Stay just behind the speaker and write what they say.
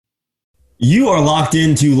You are locked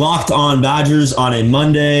into Locked On Badgers on a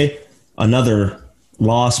Monday, another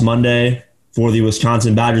loss Monday for the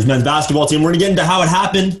Wisconsin Badgers men's basketball team. We're going to get into how it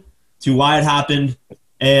happened, to why it happened,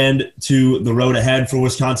 and to the road ahead for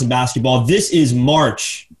Wisconsin basketball. This is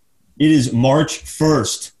March. It is March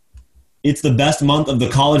 1st. It's the best month of the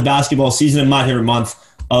college basketball season and my favorite month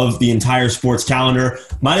of the entire sports calendar.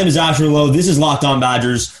 My name is Asher Lowe. This is Locked On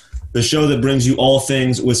Badgers, the show that brings you all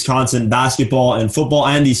things Wisconsin basketball and football.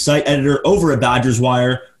 I am the site editor over at Badgers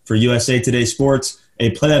Wire for USA Today Sports,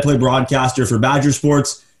 a play-by-play broadcaster for Badger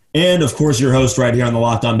Sports, and, of course, your host right here on the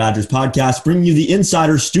Locked On Badgers podcast, bringing you the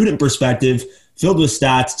insider student perspective filled with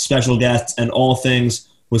stats, special guests, and all things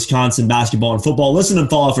Wisconsin basketball and football. Listen and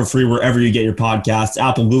follow for free wherever you get your podcasts,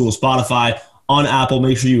 Apple, Google, Spotify. On Apple,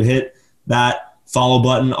 make sure you hit that follow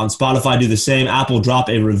button. On Spotify, do the same. Apple, drop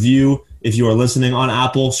a review. If you are listening on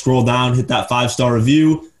Apple, scroll down, hit that 5-star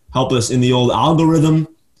review. Help us in the old algorithm.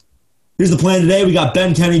 Here's the plan today. We got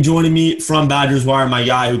Ben Kenny joining me from Badgers Wire. My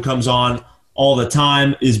guy who comes on all the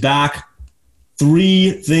time is back.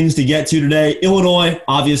 3 things to get to today. Illinois,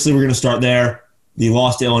 obviously we're going to start there. The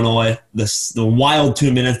loss to Illinois, the wild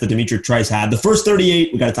 2 minutes that Dimitri Trice had. The first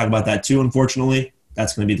 38, we got to talk about that too, unfortunately.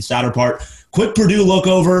 That's going to be the sadder part. Quick Purdue look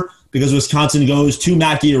over because Wisconsin goes to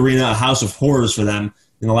Mackey Arena, a house of horrors for them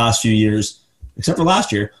in the last few years, except for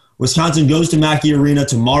last year. Wisconsin goes to Mackey Arena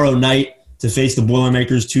tomorrow night to face the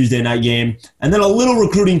Boilermakers Tuesday night game. And then a little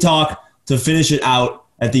recruiting talk to finish it out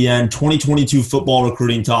at the end. 2022 football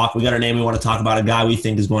recruiting talk. We got a name we want to talk about, a guy we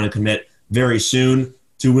think is going to commit very soon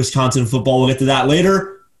to Wisconsin football. We'll get to that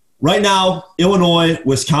later. Right now, Illinois,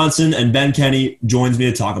 Wisconsin, and Ben Kenny joins me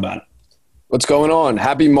to talk about it. What's going on?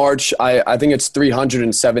 Happy March. I think it's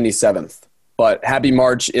 377th. But happy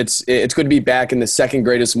March. It's good to be back in the second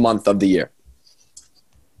greatest month of the year.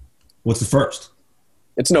 What's the first?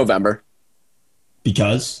 It's November.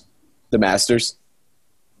 Because? The Masters.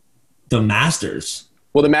 The Masters?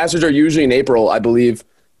 Well, the Masters are usually in April, I believe.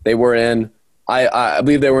 They were in I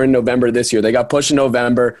believe they were in November this year. They got pushed in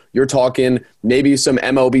November. You're talking maybe some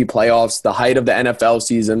MLB playoffs, the height of the NFL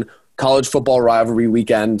season, college football rivalry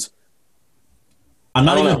weekend. I'm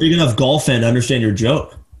not even a big enough golf fan to understand your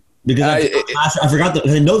joke. Because I forgot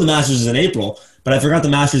I know the Masters is in April, but I forgot the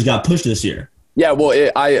Masters got pushed this year. Yeah, well,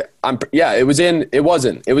 it was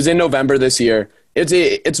in November this year.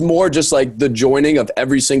 It's more just like the joining of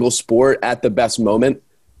every single sport at the best moment.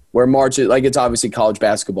 Where March is it's obviously college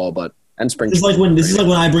basketball, and spring. This is like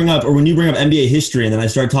when I bring up, or when you bring up NBA history, and then I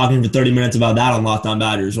start talking for 30 minutes about that on Locked On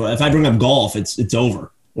Badgers. Well, if I bring up golf, it's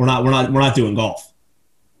over. We're not doing golf.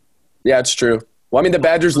 Yeah, it's true. Well, I mean, the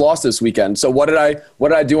Badgers lost this weekend. So what did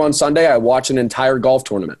I do on Sunday? I watched an entire golf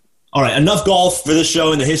tournament. All right, enough golf for this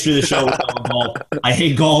show and the history of the show. Golf. I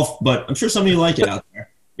hate golf, but I'm sure some of you like it out there.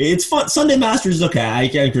 It's fun. Sunday Masters is okay. I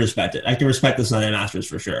can respect it. I can respect the Sunday Masters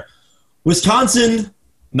for sure. Wisconsin,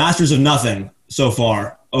 Masters of nothing so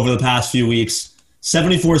far over the past few weeks.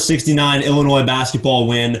 74-69 Illinois basketball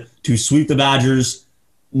win to sweep the Badgers.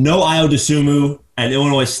 No Ayo Dosunmu, and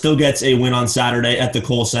Illinois still gets a win on Saturday at the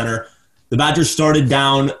Kohl Center. The Badgers started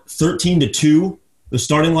down 13-2. The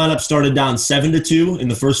starting lineup started down 7-2 in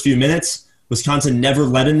the first few minutes. Wisconsin never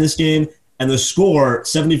led in this game, and the score,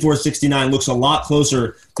 74-69, looks a lot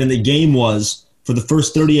closer than the game was for the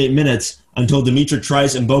first 38 minutes until Dimitri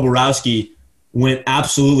Trice and Bo Borowski went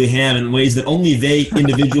absolutely ham in ways that only they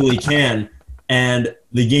individually can, and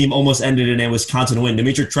the game almost ended in a Wisconsin win.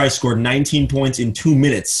 Dimitri Trice scored 19 points in 2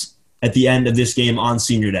 minutes at the end of this game on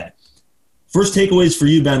Senior Day. First takeaways for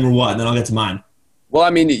you, Ben, were what? And then I'll get to mine. Well, I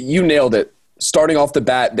mean, you nailed it. Starting off the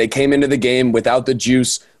bat, they came into the game without the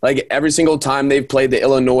juice. Like every single time they've played the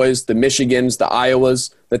Illinois, the Michigans, the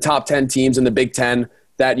Iowas, the top 10 teams in the Big Ten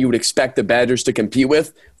that you would expect the Badgers to compete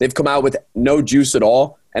with, they've come out with no juice at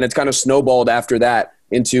all. And it's kind of snowballed after that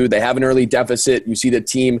into they have an early deficit. You see the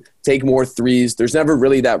team take more threes. There's never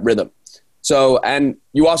really that rhythm. So, and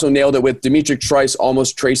you also nailed it with Dimitri Trice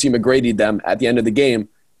almost Tracy McGrady'd them at the end of the game.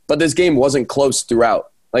 But this game wasn't close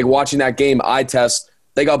throughout. Like watching that game, eye test,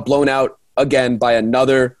 they got blown out again by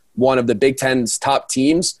another one of the Big Ten's top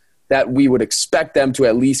teams that we would expect them to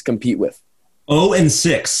at least compete with.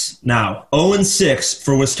 0-6 now. 0-6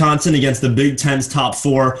 for Wisconsin against the Big Ten's top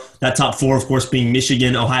 4. That top 4, of course, being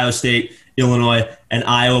Michigan, Ohio State, Illinois, and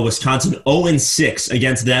Iowa. Wisconsin 0-6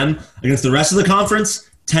 against them. Against the rest of the conference,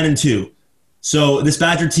 10-2. So this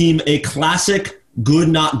Badger team, a classic good,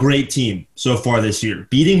 not great team so far this year.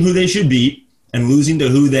 Beating who they should beat and losing to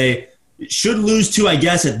who they should lose to, I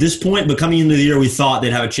guess, at this point. But coming into the year, we thought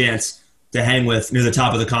they'd have a chance to hang with near the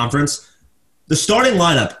top of the conference. The starting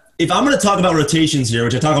lineup, if I'm going to talk about rotations here,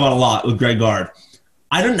 which I talk about a lot with Greg Gard,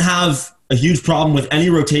 I didn't have a huge problem with any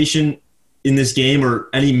rotation in this game or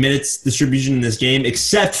any minutes distribution in this game,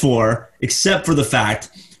 except for the fact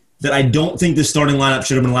that I don't think the starting lineup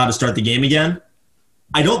should have been allowed to start the game again.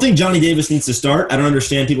 I don't think Johnny Davis needs to start. I don't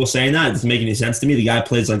understand people saying that. It doesn't make any sense to me. The guy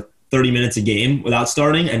plays like 30 minutes a game without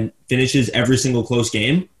starting and finishes every single close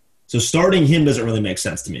game. So starting him doesn't really make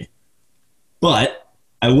sense to me. But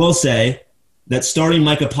I will say that starting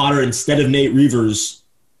Micah Potter instead of Nate Reuvers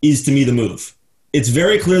is, to me, the move. It's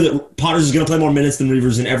very clear that Potters is going to play more minutes than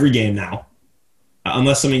Reuvers in every game now,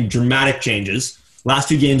 unless something dramatic changes. Last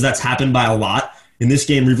 2 games, that's happened by a lot. In this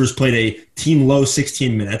game, Reuvers played a team-low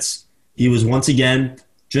 16 minutes. He was once again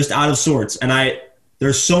just out of sorts. And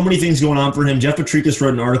there's so many things going on for him. Jeff Petrikis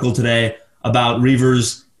wrote an article today about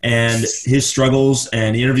Reuvers and his struggles,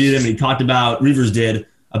 and he interviewed him, and he talked about, Reuvers did,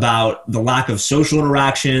 about the lack of social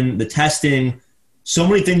interaction, the testing, so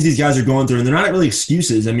many things these guys are going through, and they're not really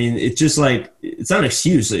excuses. I mean, it's just like, it's not an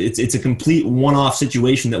excuse. It's a complete one-off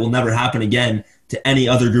situation that will never happen again to any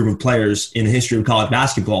other group of players in the history of college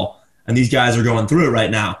basketball, and these guys are going through it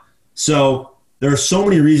right now. So there are so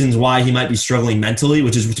many reasons why he might be struggling mentally,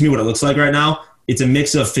 which is, to me, what it looks like right now. It's a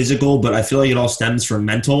mix of physical, but I feel like it all stems from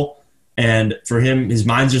mental, and for him, his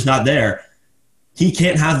mind's just not there. He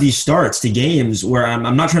can't have these starts to games where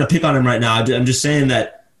I'm not trying to pick on him right now. I'm just saying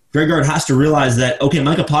that Greg Gard has to realize that, okay,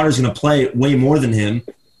 Micah Potter's going to play way more than him.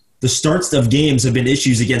 The starts of games have been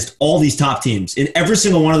issues against all these top teams. In every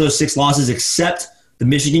single one of those 6 losses, except the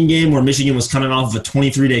Michigan game where Michigan was coming off of a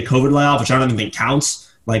 23-day COVID layoff, which I don't even think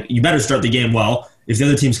counts. Like, you better start the game well if the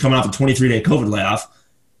other team's coming off a 23-day COVID layoff.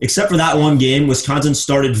 Except for that one game, Wisconsin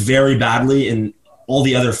started very badly in all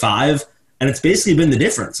the other 5, and it's basically been the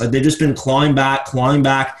difference. Like, they've just been clawing back,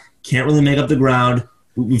 can't really make up the ground.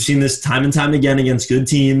 We've seen this time and time again against good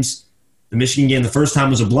teams. The Michigan game, the first time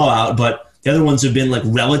was a blowout, but the other ones have been like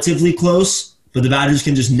relatively close, but the Badgers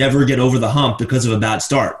can just never get over the hump because of a bad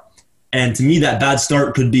start. And to me, that bad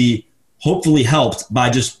start could be hopefully helped by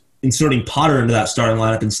just inserting Potter into that starting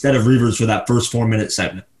lineup instead of Reuvers for that first 4-minute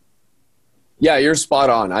segment. Yeah, you're spot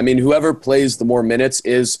on. I mean, whoever plays the more minutes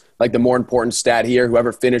is like the more important stat here,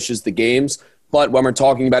 whoever finishes the games. But when we're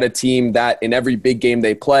talking about a team that in every big game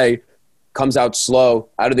they play comes out slow,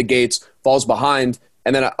 out of the gates, falls behind,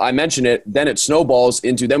 and then I mentioned it, then it snowballs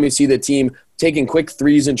into, then we see the team taking quick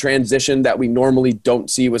threes in transition that we normally don't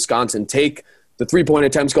see Wisconsin take. The three-point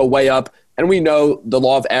attempts go way up, and we know the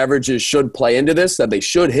law of averages should play into this, that they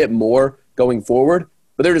should hit more going forward,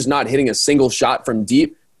 but they're just not hitting a single shot from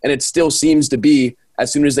deep, and it still seems to be,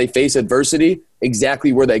 as soon as they face adversity,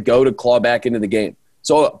 exactly where they go to claw back into the game.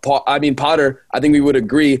 So, I mean, Potter, I think we would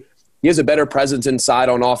agree, he has a better presence inside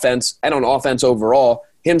on offense and on offense overall.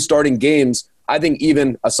 Him starting games, I think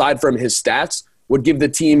even aside from his stats, would give the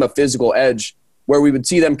team a physical edge where we would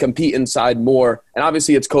see them compete inside more. And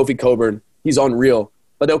obviously it's Kofi Cockburn. He's unreal.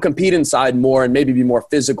 But they'll compete inside more and maybe be more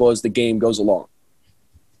physical as the game goes along.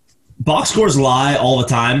 Box scores lie all the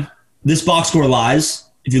time. This box score lies.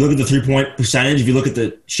 If you look at the three-point percentage, if you look at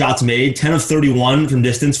the shots made, 10 of 31 from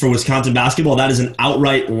distance for Wisconsin basketball, that is an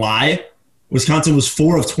outright lie. Wisconsin was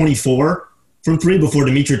 4 of 24 from 3 before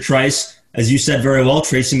Demetri Trice, as you said very well,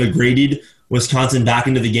 Tracy McGrady'd Wisconsin back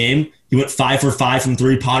into the game. He went 5 for 5 from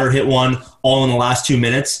 3. Potter hit one all in the last 2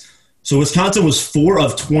 minutes. So Wisconsin was 4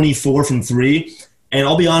 of 24 from 3. And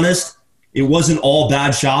I'll be honest, it wasn't all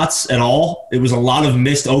bad shots at all. It was a lot of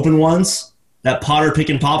missed open ones. That Potter pick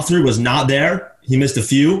and pop 3 was not there. He missed a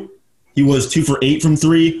few. He was 2 for 8 from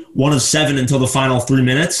 3, 1 of 7 until the final 3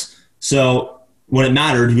 minutes. So when it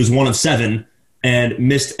mattered, he was 1 of 7 and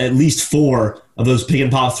missed at least 4 of those pick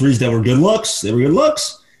and pop 3s that were good looks. They were good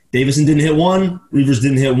looks. Davison didn't hit 1. Reuvers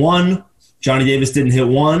didn't hit 1. Johnny Davis didn't hit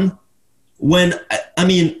 1.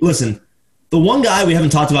 Listen, the one guy we haven't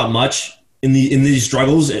talked about much in these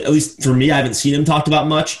struggles, at least for me, I haven't seen him talked about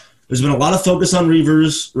much. There's been a lot of focus on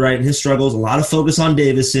Reuvers, right, in his struggles, a lot of focus on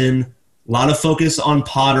Davison, a lot of focus on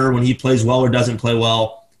Potter when he plays well or doesn't play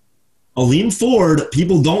well. Aleem Ford,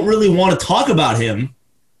 people don't really want to talk about him,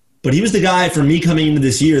 but he was the guy for me coming into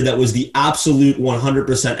this year that was the absolute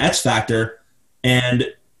 100% X factor, and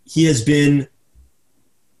he has been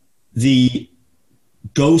the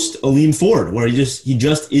ghost Aleem Ford, where he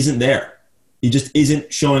just isn't there. He just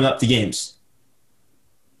isn't showing up to games.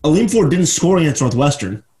 Aleem Ford didn't score against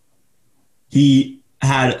Northwestern. He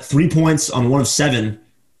had 3 points on 1 of 7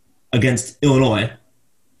 against Illinois.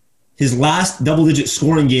 His last double-digit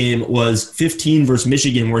scoring game was 15 versus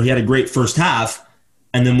Michigan, where he had a great first half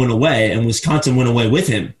and then went away, and Wisconsin went away with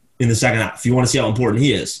him in the second half, if you want to see how important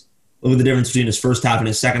he is. Look at the difference between his first half and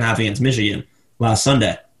his second half against Michigan last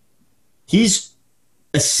Sunday. He's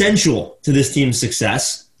essential to this team's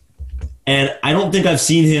success, and I don't think I've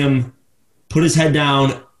seen him put his head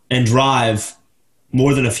down and drive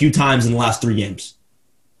more than a few times in the last 3 games.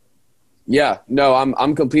 Yeah, no,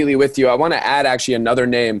 I'm completely with you. I want to add actually another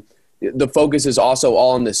name. The focus is also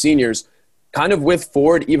all on the seniors. Kind of with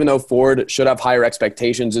Ford, even though Ford should have higher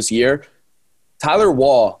expectations this year, Tyler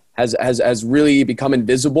Wall has really become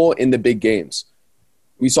invisible in the big games.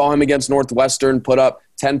 We saw him against Northwestern put up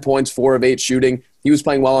 10 points, 4 of 8 shooting. He was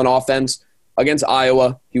playing well on offense. Against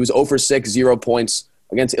Iowa, he was 0 for 6, 0 points.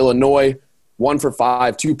 Against Illinois, 1 for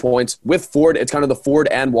 5, 2 points. With Ford, it's kind of the Ford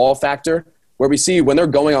and Wall factor, where we see when they're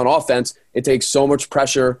going on offense, it takes so much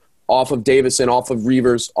pressure off of Davison, off of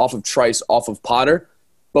Reavers, off of Trice, off of Potter.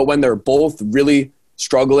 But when they're both really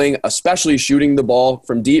struggling, especially shooting the ball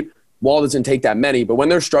from deep, Wall doesn't take that many. But when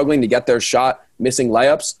they're struggling to get their shot, missing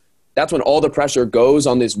layups, that's when all the pressure goes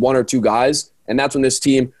on these 1 or 2 guys. And that's when this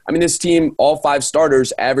team, all 5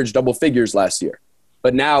 starters averaged double figures last year.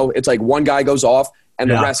 But now it's like one guy goes off and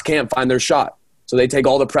the rest can't find their shot. So they take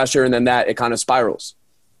all the pressure and then it kind of spirals.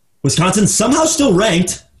 Wisconsin somehow still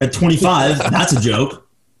ranked at 25. That's a joke.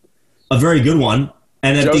 A very good one.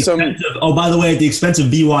 And at the expense of, by the way, at the expense of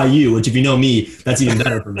BYU, which if you know me, that's even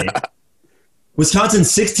better for me. Wisconsin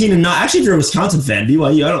 16-9. Actually, if you're a Wisconsin fan,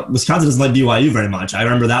 Wisconsin doesn't like BYU very much. I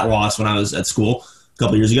remember that loss when I was at school a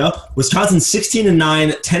couple years ago. Wisconsin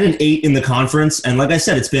 16-9, 10-8 in the conference. And like I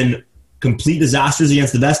said, it's been complete disasters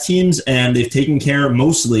against the best teams, and they've taken care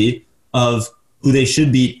mostly of who they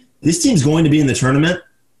should beat. This team's going to be in the tournament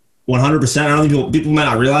 100%. I don't think people might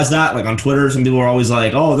not realize that. Like on Twitter, some people are always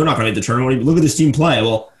like, oh, they're not going to make the tournament. Look at this team play.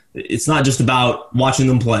 Well, it's not just about watching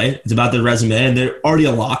them play. It's about their resume, and they're already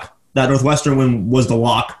a lock. That Northwestern win was the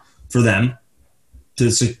lock for them to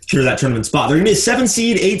secure that tournament spot. They're going to be a 7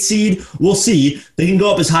 seed, 8 seed. We'll see. They can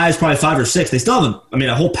go up as high as probably 5 or 6. They still have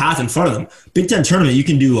a whole path in front of them. Big Ten tournament, you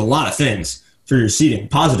can do a lot of things for your seeding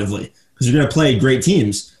positively because you're going to play great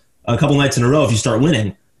teams a couple nights in a row if you start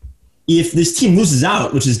winning. If this team loses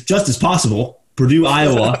out, which is just as possible, Purdue,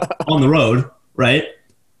 Iowa on the road, right?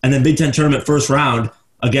 And then Big Ten tournament first round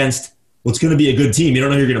against what's going to be a good team. You don't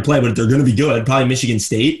know who you're going to play, but they're going to be good. Probably Michigan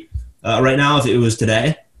State right now if it was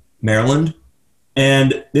today, Maryland.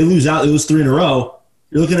 And they lose out, they lose 3 in a row.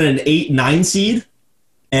 You're looking at an 8-9 seed,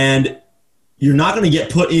 and you're not going to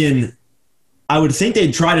get put in. I would think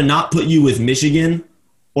they'd try to not put you with Michigan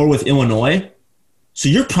or with Illinois. So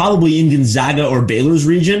you're probably in Gonzaga or Baylor's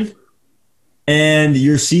region, and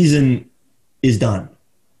your season is done.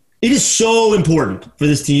 It is so important for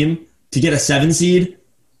this team to get a 7 seed,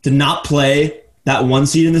 to not play that 1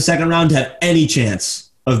 seed in the second round, to have any chance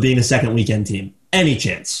of being a second weekend team. Any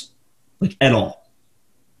chance. Like, at all.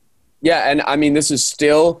 Yeah, and this is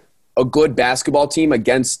still a good basketball team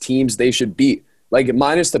against teams they should beat. Like,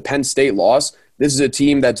 minus the Penn State loss, this is a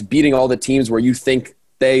team that's beating all the teams where you think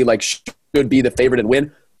they, should be the favorite and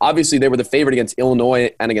win. Obviously, they were the favorite against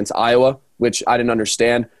Illinois and against Iowa, which I didn't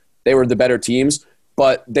understand. They were the better teams,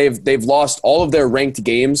 but they've lost all of their ranked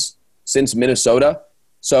games since Minnesota.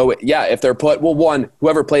 So, yeah, if they're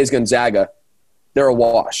whoever plays Gonzaga, they're a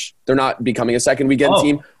wash. They're not becoming a second weekend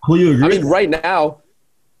team. Will you agree?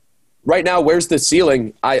 Right now, where's the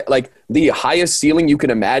ceiling? The highest ceiling you can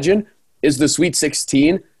imagine is the Sweet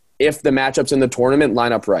 16 if the matchups in the tournament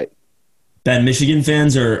line up right. Ben, Michigan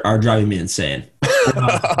fans are driving me insane.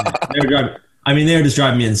 They're just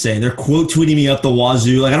driving me insane. They're quote tweeting me up the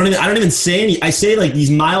wazoo. I don't even say any. I say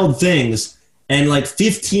these mild things, and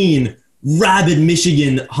 15 rabid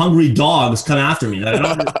Michigan hungry dogs come after me.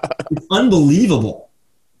 It's unbelievable.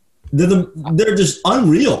 They're just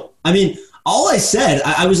unreal. All I said,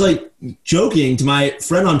 I was joking to my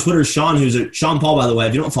friend on Twitter, Sean, Sean Paul, by the way.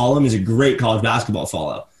 If you don't follow him, he's a great college basketball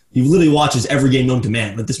follow. He literally watches every game known to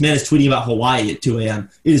man. But this man is tweeting about Hawaii at 2 a.m.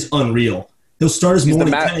 It is unreal. He'll start his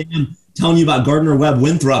morning at 10 a.m. telling you about Gardner Webb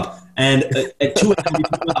Winthrop, and at 2 a.m. he's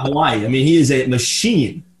talking about Hawaii. He is a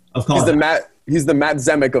machine of college basketball. He's the Matt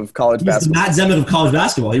Zemek of college basketball. He's the Matt Zemek of college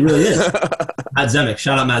basketball. He really is. Matt Zemek.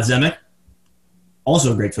 Shout out Matt Zemek.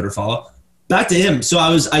 Also a great Twitter follow. Back to him. So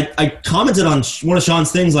I commented on one of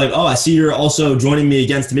Sean's things I see you're also joining me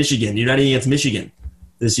against Michigan. You're uniting against Michigan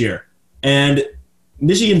this year. And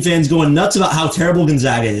Michigan fans going nuts about how terrible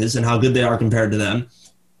Gonzaga is and how good they are compared to them.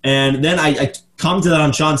 And then I commented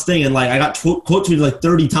on Sean's thing, and I got quote tweeted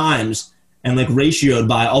 30 times and ratioed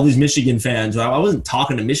by all these Michigan fans. I wasn't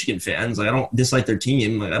talking to Michigan fans. I don't dislike their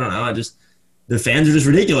team. I don't know. Their fans are just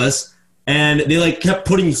ridiculous. And they kept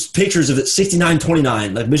putting pictures of it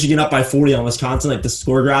 69-29, Michigan up by 40 on Wisconsin, the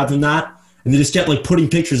score grab from that. And they just kept like putting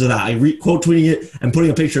pictures of that. I quote tweeting it and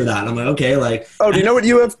putting a picture of that. And I'm like, okay, like. Oh, do you know what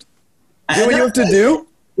you have? Do you know what you have to do?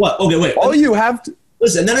 What? Okay, wait. All you have to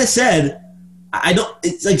listen. And then I said, I don't,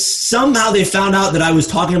 it's like somehow they found out that I was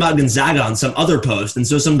talking about Gonzaga on some other post. And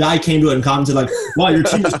so some guy came to it and commented like, wow, your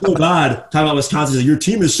team is so bad. Talking about Wisconsin, like, your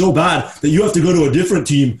team is so bad that you have to go to a different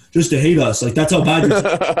team just to hate us. Like, that's how bad your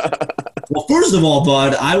team is. Well, first of all,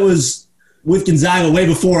 bud, I was with Gonzaga way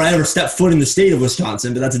before I ever stepped foot in the state of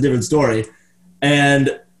Wisconsin, but that's a different story.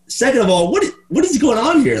 And second of all, what is going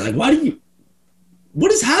on here? Like,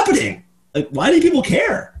 what is happening? Like, why do people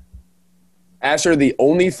care? Asher, the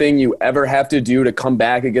only thing you ever have to do to come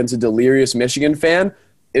back against a delirious Michigan fan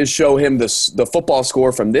is show him the football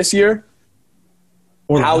score from this year,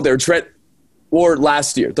 or how they're or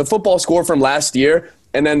last year, the football score from last year,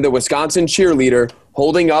 and then the Wisconsin cheerleader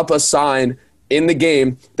holding up a sign in the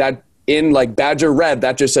game that in like Badger red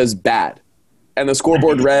that just says bad, and the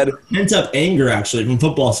scoreboard red. Pent up anger actually from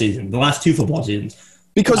football season, the last 2 football seasons,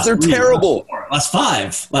 because they're terrible. Last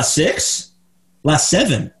 5, last 6, last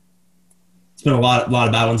 7. It's been a lot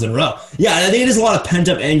of bad ones in a row. Yeah, I think it is a lot of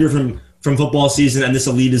pent-up anger from football season and this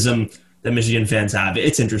elitism that Michigan fans have.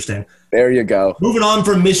 It's interesting. There you go. Moving on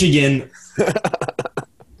from Michigan,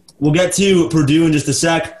 we'll get to Purdue in just a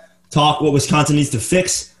sec, talk what Wisconsin needs to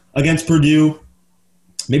fix against Purdue.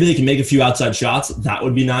 Maybe they can make a few outside shots. That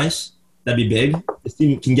would be nice. That'd be big. This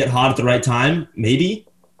team can get hot at the right time. Maybe.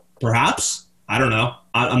 Perhaps. I don't know.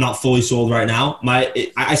 I'm not fully sold right now.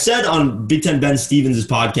 I said on Big Ten Ben Stevens'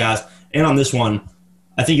 podcast, and on this one,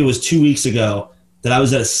 I think it was 2 weeks ago, that I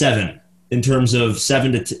was at a 7 in terms of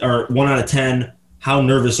 1 out of 10. How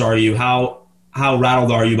nervous are you? How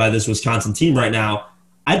rattled are you by this Wisconsin team right now?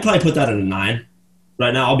 I'd probably put that at a 9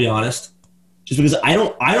 right now. I'll be honest, just because I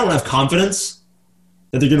don't have confidence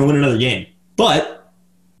that they're going to win another game. But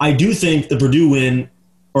I do think the Purdue win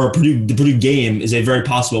or the Purdue game is a very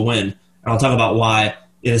possible win, and I'll talk about why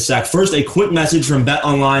in a sec. First, a quick message from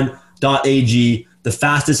BetOnline.ag. The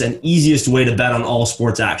fastest and easiest way to bet on all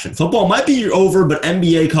sports action. Football might be over, but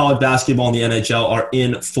NBA, college basketball, and the NHL are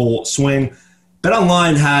in full swing.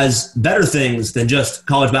 BetOnline has better things than just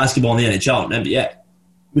college basketball and the NHL and NBA.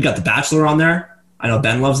 We got The Bachelor on there. I know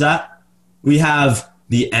Ben loves that. We have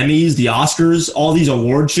the Emmys, the Oscars, all these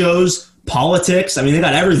award shows, politics. I mean, they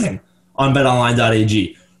got everything on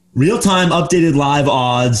BetOnline.ag. Real-time updated live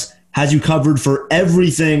odds has you covered for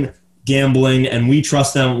everything gambling, and we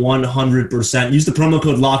trust them 100%. Use the promo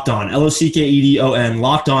code LOCKEDON, LOCKEDON,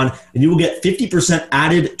 Locked On, and you will get 50%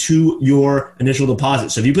 added to your initial deposit.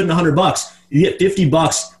 So if you put in $100, you get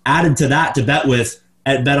 $50 added to that to bet with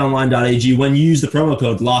at betonline.ag when you use the promo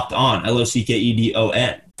code LOCKED ON,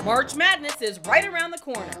 LOCKEDON. March Madness is right around the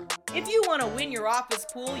corner. If you want to win your office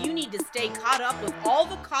pool, you need to stay caught up with all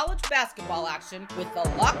the college basketball action with the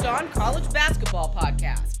Locked On College Basketball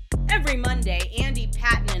Podcast. Every Monday, Andy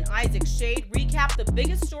Patton and Isaac Shade recap the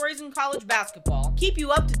biggest stories in college basketball, keep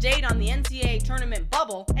you up to date on the NCAA tournament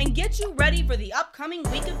bubble, and get you ready for the upcoming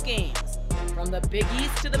week of games. From the Big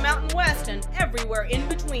East to the Mountain West and everywhere in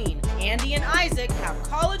between, Andy and Isaac have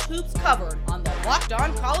college hoops covered on the Locked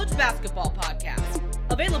On College Basketball Podcast.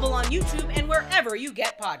 Available on YouTube and wherever you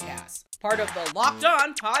get podcasts. Part of the Locked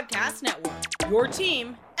On Podcast Network. Your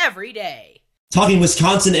team every day. Talking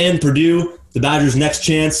Wisconsin and Purdue, the Badgers' next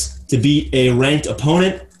chance to beat a ranked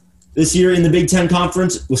opponent this year in the Big Ten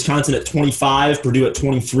Conference. Wisconsin at 25, Purdue at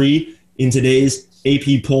 23 in today's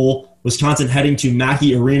AP poll. Wisconsin heading to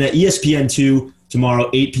Mackey Arena, ESPN2 tomorrow,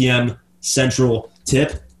 8 p.m. Central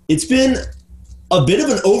tip. It's been a bit of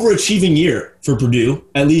an overachieving year for Purdue,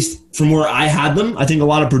 at least from where I had them. I think a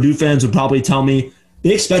lot of Purdue fans would probably tell me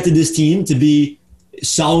they expected this team to be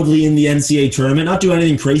solidly in the NCAA tournament, not do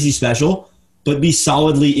anything crazy special, but be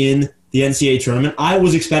solidly in the NCAA tournament. I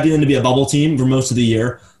was expecting them to be a bubble team for most of the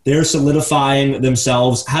year. They're have solidified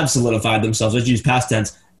themselves, let's use past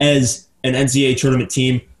tense, as an NCAA tournament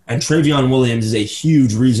team. And Travion Williams is a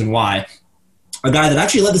huge reason why. A guy that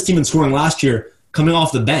actually led this team in scoring last year, coming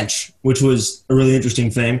off the bench, which was a really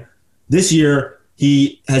interesting thing. This year,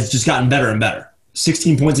 he has just gotten better and better.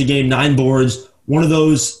 16 points a game, 9 boards, one of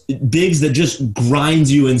those bigs that just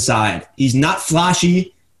grinds you inside. He's not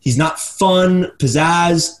flashy. He's not fun,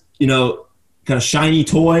 pizzazz, kind of shiny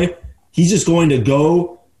toy. He's just going to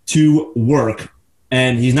go to work,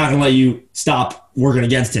 and he's not going to let you stop working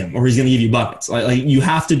against him, or he's going to give you buckets. Like you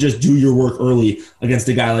have to just do your work early against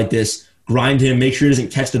a guy like this. Grind him, make sure he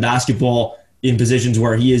doesn't catch the basketball in positions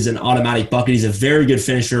where he is an automatic bucket. He's a very good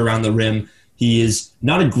finisher around the rim. He is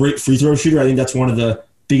not a great free throw shooter. I think that's one of the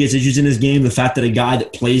biggest issues in his game. The fact that a guy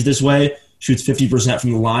that plays this way shoots 50%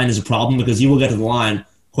 from the line is a problem, because he will get to the line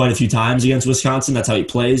quite a few times against Wisconsin. That's how he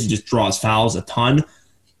plays. He just draws fouls a ton.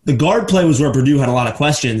 The guard play was where Purdue had a lot of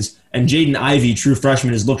questions, and Jaden Ivey, true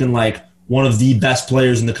freshman, is looking like one of the best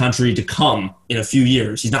players in the country to come in a few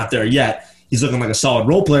years. He's not there yet. he's looking like a solid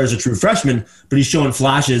role player as a true freshman, but he's showing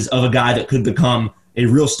flashes of a guy that could become a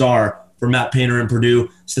real star for Matt Painter and Purdue.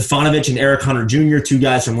 Stefanovic and Eric Hunter Jr., two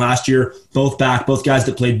guys from last year, both back, both guys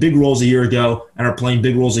that played big roles a year ago and are playing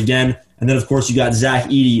big roles again. And then, of course, you got Zach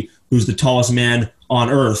Edey, who's the tallest man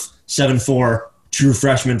on earth, 7'4", true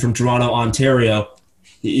freshman from Toronto, Ontario.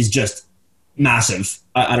 He's just massive.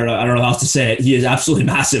 I don't know how else to say it. He is absolutely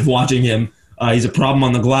massive watching him. He's a problem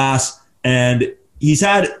on the glass, and he's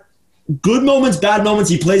had good moments, bad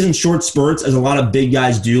moments. He plays in short spurts, as a lot of big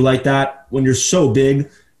guys do like that. When you're so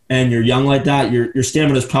big and you're young like that, your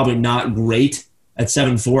stamina is probably not great at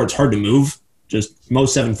 7'4". It's hard to move. Just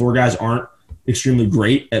most 7'4" guys aren't extremely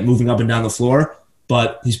great at moving up and down the floor.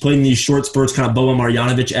 But he's played in these short spurts, kind of Boban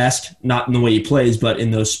Marjanovic-esque, not in the way he plays, but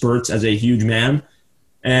in those spurts as a huge man.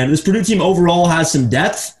 And this Purdue team overall has some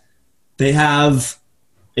depth. They have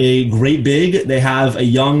a great big. They have a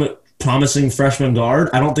young, promising freshman guard.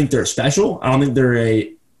 I don't think they're special. I don't think they're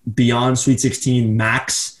a beyond Sweet 16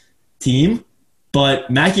 max team. But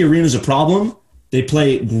Mackey Arena is a problem. They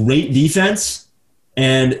play great defense.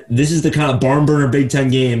 And this is the kind of barn burner Big Ten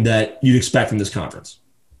game that you'd expect from this conference.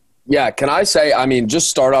 Yeah, can I say, just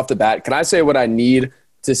start off the bat, can I say what I need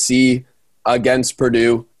to see against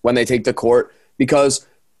Purdue when they take the court? Because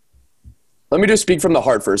let me just speak from the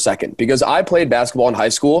heart for a second. Because I played basketball in high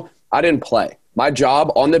school. I didn't play. My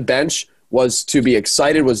job on the bench was to be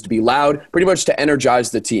excited, was to be loud, pretty much to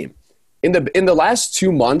energize the team. In the last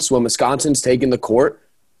 2 months when Wisconsin's taken the court,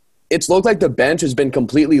 it's looked like the bench has been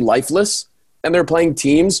completely lifeless, and they're playing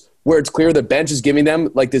teams where it's clear the bench is giving them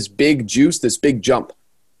like this big juice, this big jump.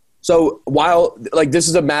 So while this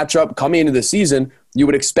is a matchup coming into the season, you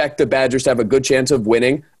would expect the Badgers to have a good chance of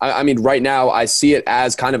winning. Right now I see it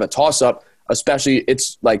as kind of a toss-up, especially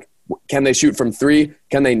it's like, can they shoot from three?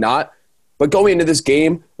 Can they not? But going into this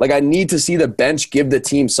game, I need to see the bench give the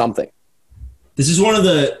team something. This is one of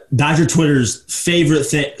the Badger Twitter's favorite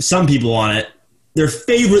thing. Some people on it, their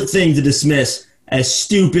favorite thing to dismiss as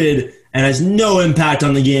stupid and has no impact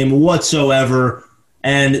on the game whatsoever,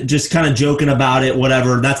 and just kind of joking about it,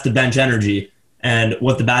 whatever. That's the bench energy and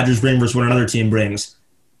what the Badgers bring versus what another team brings.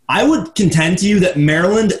 I would contend to you that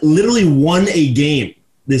Maryland literally won a game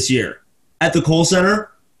this year at the Kohl Center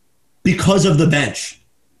because of the bench.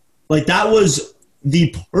 That was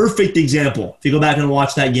the perfect example. If you go back and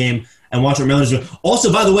watch that game and watch what Maryland's doing.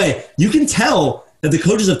 Also, by the way, you can tell that the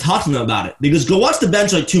coaches have talked to them about it, because go watch the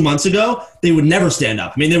bench 2 months ago, they would never stand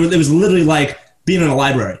up. It was literally like being in a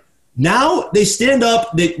library. Now they stand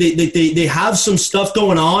up, they have some stuff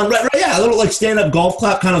going on. Right, yeah, a little stand-up golf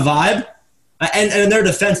clap kind of vibe. And in their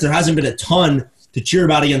defense, there hasn't been a ton to cheer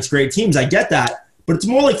about against great teams. I get that. But it's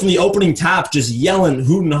more like from the opening tap, just yelling,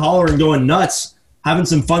 hooting, hollering, going nuts, having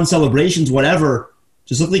some fun celebrations, whatever.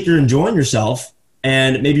 Just look like you're enjoying yourself,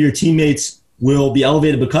 and maybe your teammates will be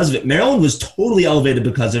elevated because of it. Maryland was totally elevated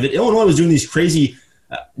because of it. Illinois was doing these crazy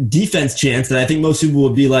defense chants that I think most people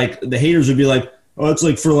would be the haters would be like, oh, it's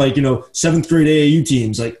for seventh grade AAU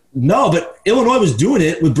teams. No, but Illinois was doing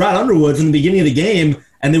it with Brad Underwood from the beginning of the game,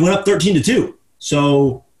 and they went up 13-2.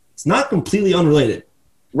 So it's not completely unrelated.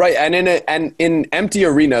 Right, and in empty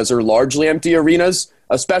arenas or largely empty arenas,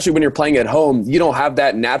 especially when you're playing at home, you don't have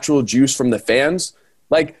that natural juice from the fans.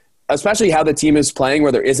 Especially how the team is playing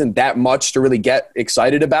where there isn't that much to really get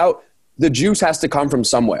excited about, the juice has to come from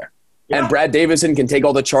somewhere. Yeah. And Brad Davison can take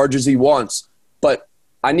all the charges he wants. But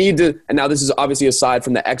I need to – and now this is obviously aside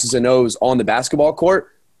from the X's and O's on the basketball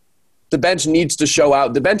court. The bench needs to show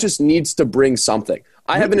out. The bench just needs to bring something.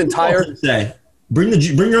 I have an entire – Bring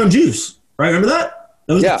your own juice. Right? Remember that?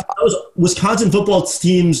 That was Wisconsin football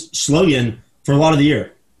team's slogan for a lot of the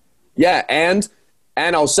year. Yeah, and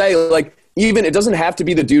I'll say, even it doesn't have to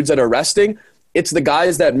be the dudes that are resting. It's the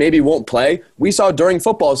guys that maybe won't play. We saw during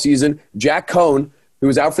football season, Jack Cohn, who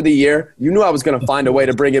was out for the year. You knew I was going to find a way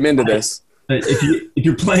to bring him into this. If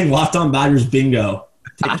you're playing Locked On Badgers bingo,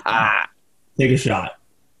 take a shot.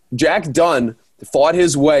 Jack Dunn fought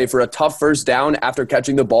his way for a tough first down after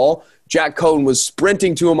catching the ball. Jack Cohn was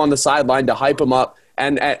sprinting to him on the sideline to hype him up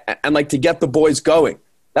and to get the boys going.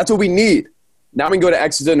 That's what we need. Now we can go to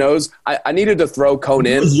X's and O's. I needed to throw Cohn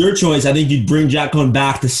in. If it was your choice, I think you'd bring Jack Cohn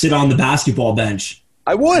back to sit on the basketball bench.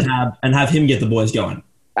 I would. And have him get the boys going.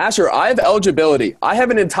 Asher, I have eligibility. I have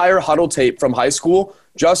an entire huddle tape from high school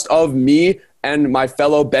just of me and my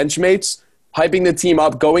fellow benchmates hyping the team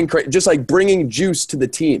up, going crazy, just bringing juice to the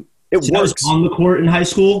team. It works. I was on the court in high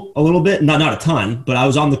school a little bit. Not a ton, but I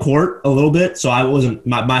was on the court a little bit. So I wasn't –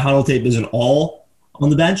 my huddle tape isn't all on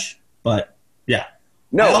the bench. But, yeah.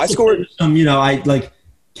 No, I scored some,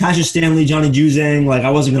 Cassius Stanley, Johnny Juzang. I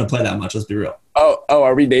wasn't going to play that much. Let's be real. Oh,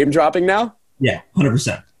 are we name dropping now? Yeah,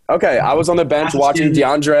 100%. Okay, I was on the bench watching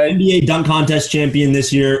DeAndre. NBA dunk contest champion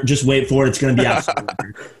this year. Just wait for it. It's going to be absolutely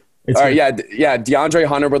all right, yeah. DeAndre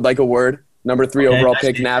Hunter would like a word. Number 3 overall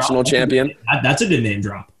pick, national champion. That's a good name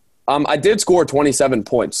drop. I did score 27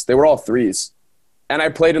 points. They were all threes. And I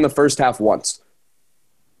played in the first half once.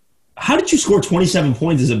 How did you score 27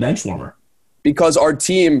 points as a bench warmer? Because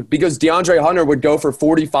DeAndre Hunter would go for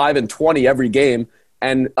 45 and 20 every game.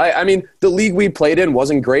 And, I mean, the league we played in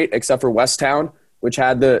wasn't great except for Westtown, which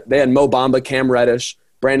they had Mo Bamba, Cam Reddish,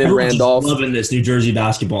 Brandon Randolph. Loving this New Jersey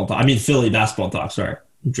basketball talk. I mean, Philly basketball talk, sorry.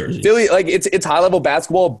 New Jersey. Philly, it's high-level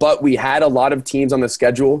basketball, but we had a lot of teams on the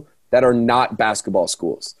schedule that are not basketball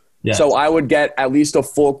schools. Yeah. So I would get at least a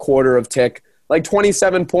full quarter of tick,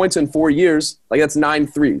 27 points in 4 years. That's 9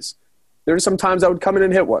 threes. There are some times I would come in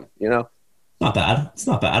and hit one, Not bad. It's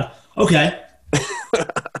not bad. Okay.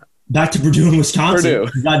 Back to Purdue and Wisconsin.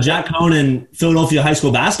 We got Jack Cohn and Philadelphia high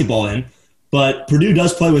school basketball in, but Purdue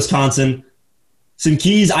does play Wisconsin. Some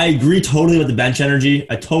keys, I agree totally with the bench energy.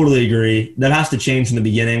 I totally agree. That has to change from the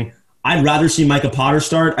beginning. I'd rather see Micah Potter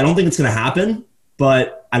start. I don't think it's going to happen,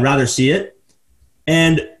 but I'd rather see it.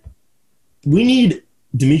 And we need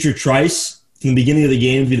Dimitri Trice from the beginning of the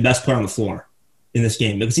game to be the best player on the floor in this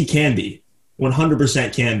game because he can be,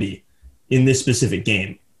 100% can be in this specific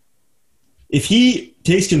game. If he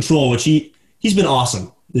takes control, which he's been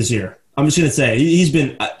awesome this year. I'm just going to say he's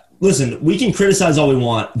been listen, we can criticize all we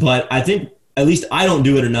want, but I think at least I don't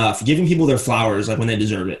do it enough, giving people their flowers when they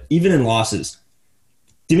deserve it, even in losses.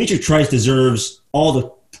 Dimitri Trice deserves all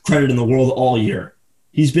the credit in the world all year.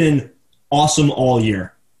 He's been awesome all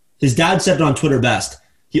year. His dad said it on Twitter best.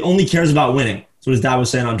 He only cares about winning. That's what his dad was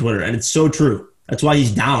saying on Twitter, and it's so true. That's why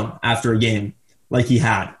he's down after a game like he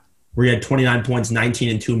had, where he had 29 points, 19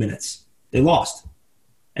 in 2 minutes. They lost.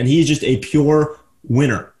 And he is just a pure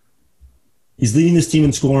winner. He's leading this team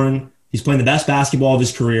in scoring. He's playing the best basketball of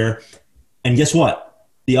his career. And guess what?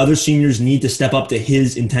 The other seniors need to step up to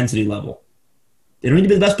his intensity level. They don't need to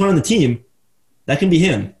be the best player on the team. That can be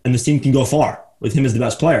him, and this team can go far with him as the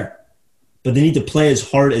best player. But they need to play as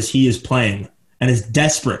hard as he is playing and as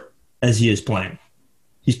desperate as he is playing.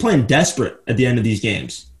 He's playing desperate at the end of these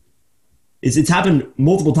games. It's happened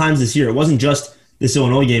multiple times this year. It wasn't just this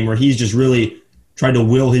Illinois game where he's just really tried to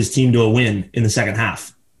will his team to a win in the second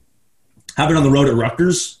half. Happened on the road at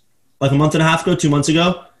Rutgers a month and a half ago, 2 months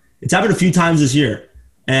ago. It's happened a few times this year,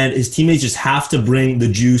 and his teammates just have to bring the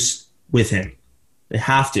juice with him. They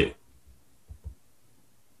have to.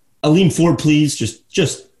 Aleem Ford, please,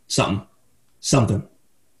 just something,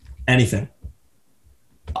 anything.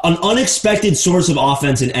 An unexpected source of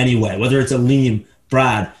offense in any way, whether it's Aleem,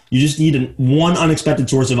 Brad, you just need one unexpected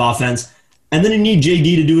source of offense, and then you need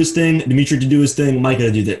JD to do his thing, Dimitri to do his thing,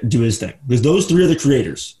 Micah to do his thing. Because those three are the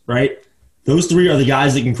creators, right? Those three are the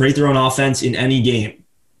guys that can create their own offense in any game.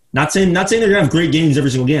 Not saying they're going to have great games every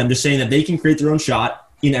single game. I'm just saying that they can create their own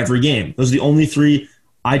shot in every game. Those are the only three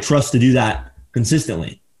I trust to do that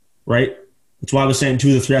consistently, right? That's why I was saying 2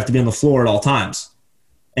 of the 3 have to be on the floor at all times.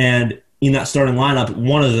 And in that starting lineup,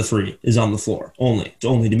 1 of the 3 is on the floor only. It's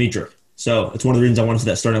only Dimitri. So it's one of the reasons I want to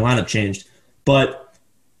see that starting lineup changed. But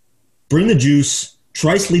bring the juice.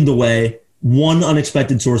 Trice lead the way. One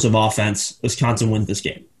unexpected source of offense. Wisconsin wins this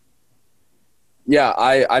game. Yeah,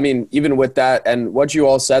 I mean, even with that and what you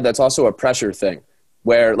all said, that's also a pressure thing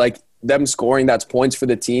where, them scoring, that's points for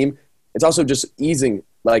the team. It's also just easing,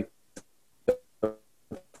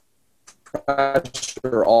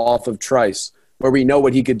 pressure off of Trice, where we know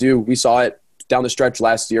what he could do. We saw it down the stretch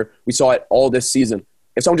last year. We saw it all this season.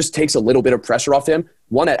 If someone just takes a little bit of pressure off him,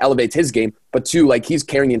 1, that elevates his game, but 2, he's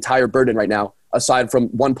carrying the entire burden right now, aside from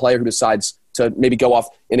one player who decides to maybe go off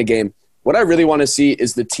in a game. What I really want to see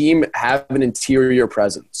is the team have an interior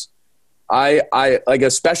presence. I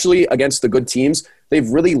especially against the good teams, they've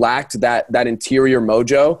really lacked that interior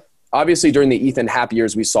mojo. Obviously, during the Ethan Happ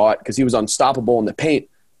years, we saw it because he was unstoppable in the paint.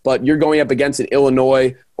 But you're going up against an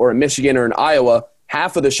Illinois or a Michigan or an Iowa,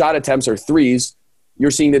 half of the shot attempts are threes.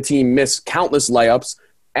 You're seeing the team miss countless layups,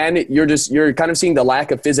 and you're kind of seeing the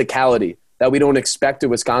lack of physicality that we don't expect a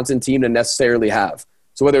Wisconsin team to necessarily have.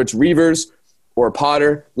 So whether it's Reavers or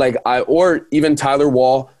Potter, or even Tyler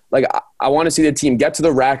Wall, I want to see the team get to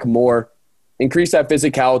the rack more, increase that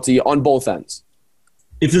physicality on both ends.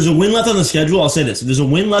 If there's a win left on the schedule, I'll say this. If there's a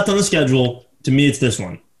win left on the schedule, to me, it's this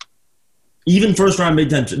one. Even first-round Big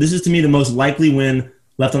Ten, this is, to me, the most likely win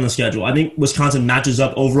left on the schedule. I think Wisconsin matches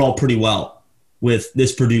up overall pretty well with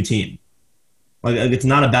this Purdue team. It's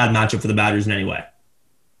not a bad matchup for the Badgers in any way.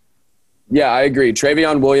 Yeah, I agree.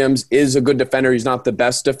 Travion Williams is a good defender. He's not the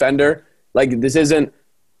best defender. This isn't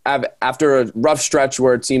after a rough stretch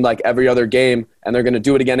where it seemed like every other game, and they're going to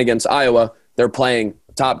do it again against Iowa, they're playing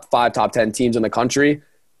top 5, top 10 teams in the country.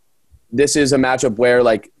 This is a matchup where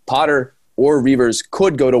like Potter or Reavers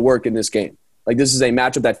could go to work in this game. Like this is a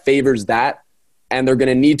matchup that favors that, and they're going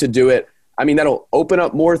to need to do it. I mean, that'll open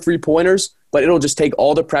up more 3-pointers, but it'll just take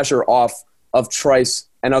all the pressure off of Trice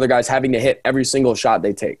and other guys having to hit every single shot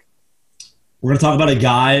they take. We're going to talk about a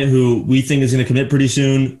guy who we think is going to commit pretty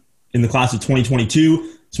soon in the class of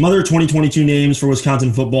 2022. Some other 2022 names for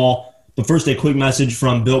Wisconsin football. But first, a quick message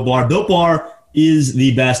from Built Bar. Built Bar is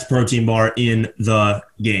the best protein bar in the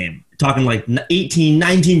game. We're talking like 18,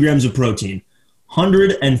 19 grams of protein,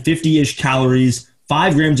 150-ish calories,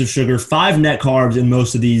 5 grams of sugar, 5 net carbs in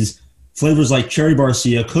most of these flavors like cherry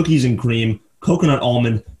barcia, cookies and cream, coconut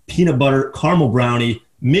almond, peanut butter, caramel brownie,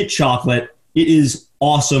 mint chocolate. It is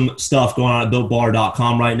awesome stuff going on at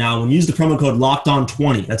BuiltBar.com right now. When you use the promo code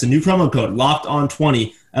LOCKEDON20, that's a new promo code,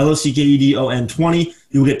 LOCKEDON20, LOCKEDON20,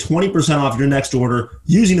 you will get 20% off your next order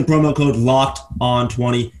using the promo code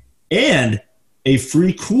LOCKEDON20 and a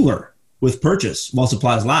free cooler with purchase while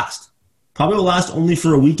supplies last. Probably will last only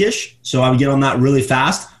for a weekish, so I would get on that really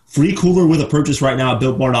fast. Free cooler with a purchase right now at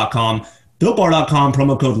BuiltBar.com. BuiltBar.com,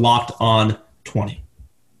 promo code LOCKEDON20.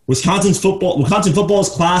 Wisconsin football's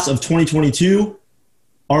class of 2022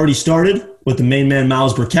 already started with the main man,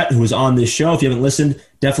 Miles Burkett, who was on this show. If you haven't listened,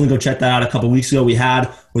 definitely go check that out. A couple weeks ago, we had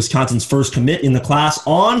Wisconsin's first commit in the class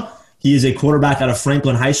on. He is a quarterback out of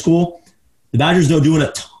Franklin High School. The Badgers, though, doing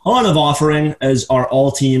a ton of offering, as are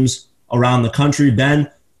all teams around the country. Ben,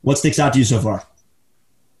 what sticks out to you so far?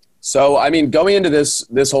 So, I mean, going into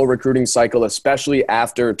this whole recruiting cycle, especially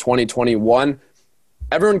after 2021,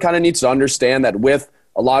 everyone kind of needs to understand that with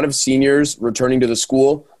a lot of seniors returning to the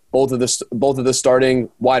school, both of the starting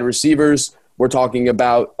wide receivers, we're talking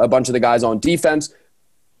about a bunch of the guys on defense,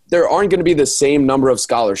 there aren't going to be the same number of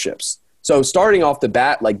scholarships. So starting off the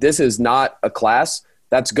bat, like this is not a class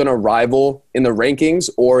that's going to rival in the rankings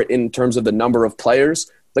or in terms of the number of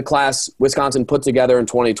players the class Wisconsin put together in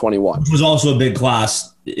 2021. Which was also a big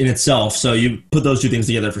class in itself, so you put those two things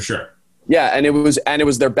together for sure. Yeah, and it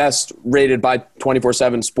was their best rated by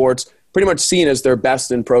 24/7 Sports, pretty much seen as their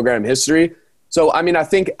best in program history. So, I mean, I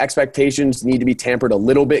think expectations need to be tampered a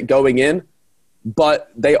little bit going in, but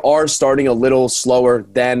they are starting a little slower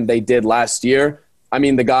than they did last year. I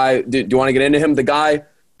mean, the guy, do you want to get into him? The guy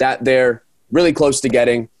that they're really close to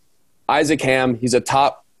getting, Isaac Ham, he's a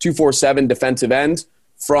top 247 defensive end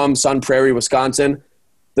from Sun Prairie, Wisconsin.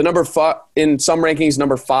 The number 5, in some rankings,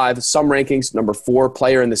 number 5, some rankings, number 4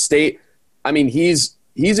 player in the state. I mean, he's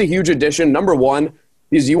a huge addition. Number 1,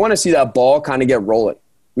 because you want to see that ball kind of get rolling.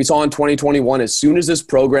 We saw in 2021, as soon as this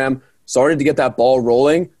program started to get that ball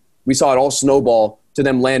rolling, we saw it all snowball to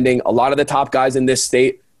them landing a lot of the top guys in this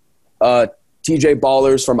state, TJ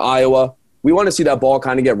Ballers from Iowa. We want to see that ball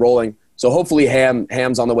kind of get rolling. So hopefully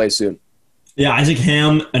Ham's on the way soon. Yeah, Isaac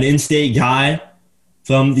Ham, an in-state guy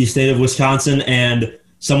from the state of Wisconsin and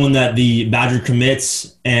someone that the Badger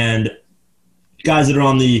commits and guys that are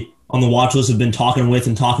on the watch list have been talking with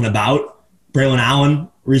and talking about. Braylon Allen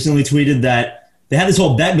recently tweeted that they had this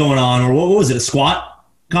whole bet going on, or what was it, a squat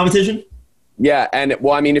competition? Yeah, and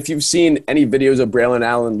well, I mean, if you've seen any videos of Braylon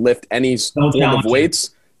Allen lift any form of weights,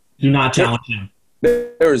 do not challenge him.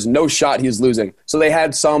 There is no shot he's losing. So they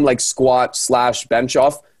had some like squat / bench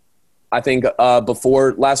off, I think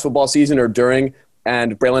before last football season or during,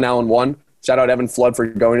 and Braylon Allen won. Shout out Evan Flood for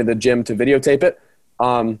going to the gym to videotape it.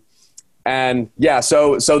 And yeah,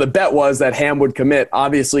 so the bet was that Ham would commit.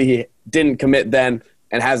 Obviously, he didn't commit then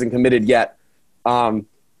and hasn't committed yet.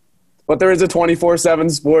 But there is a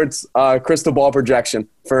 24/7 Sports crystal ball projection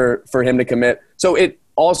for him to commit. So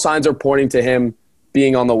all signs are pointing to him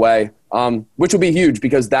being on the way, which will be huge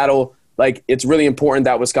because it's really important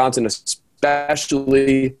that Wisconsin,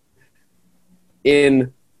 especially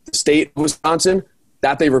in the state of Wisconsin,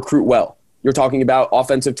 that they recruit well. You're talking about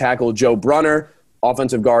offensive tackle Joe Brunner,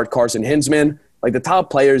 offensive guard Carson Hinsman. Like the top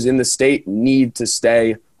players in the state need to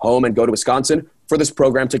stay home and go to Wisconsin for this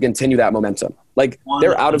program to continue that momentum. Like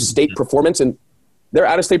their out-of-state performance in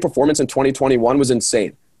 2021 was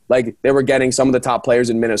insane. Like they were getting some of the top players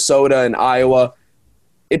in Minnesota and Iowa.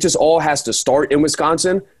 It just all has to start in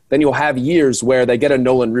Wisconsin. Then you'll have years where they get a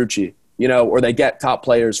Nolan Rucci, or they get top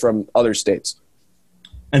players from other states.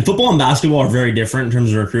 And football and basketball are very different in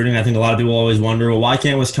terms of recruiting. I think a lot of people always wonder, well, why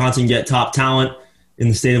can't Wisconsin get top talent in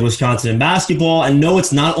the state of Wisconsin in basketball? And no,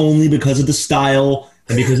 it's not only because of the style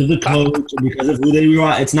and because of the coach and because of who they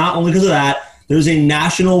are. It's not only because of that. There's a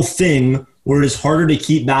national thing where it is harder to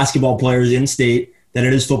keep basketball players in state than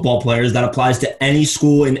it is football players. That applies to any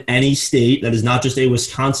school in any state. That is not just a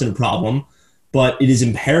Wisconsin problem, but it is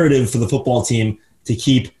imperative for the football team to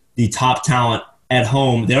keep the top talent at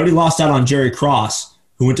home. They already lost out on Jerry Cross,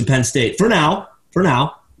 who went to Penn State. For now,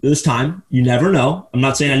 this time, you never know. I'm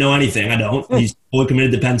not saying I know anything. I don't. He's fully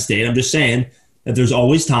committed to Penn State. I'm just saying that there's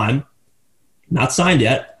always time. Not signed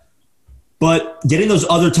yet. But getting those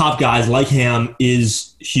other top guys like Ham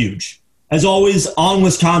is huge. As always, on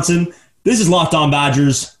Wisconsin, this is Locked On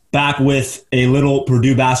Badgers, back with a little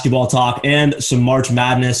Purdue basketball talk and some March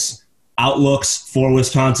Madness outlooks for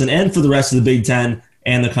Wisconsin and for the rest of the Big Ten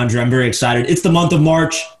and the country. I'm very excited. It's the month of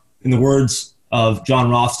March. In the words of John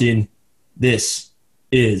Rothstein, this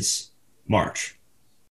is March.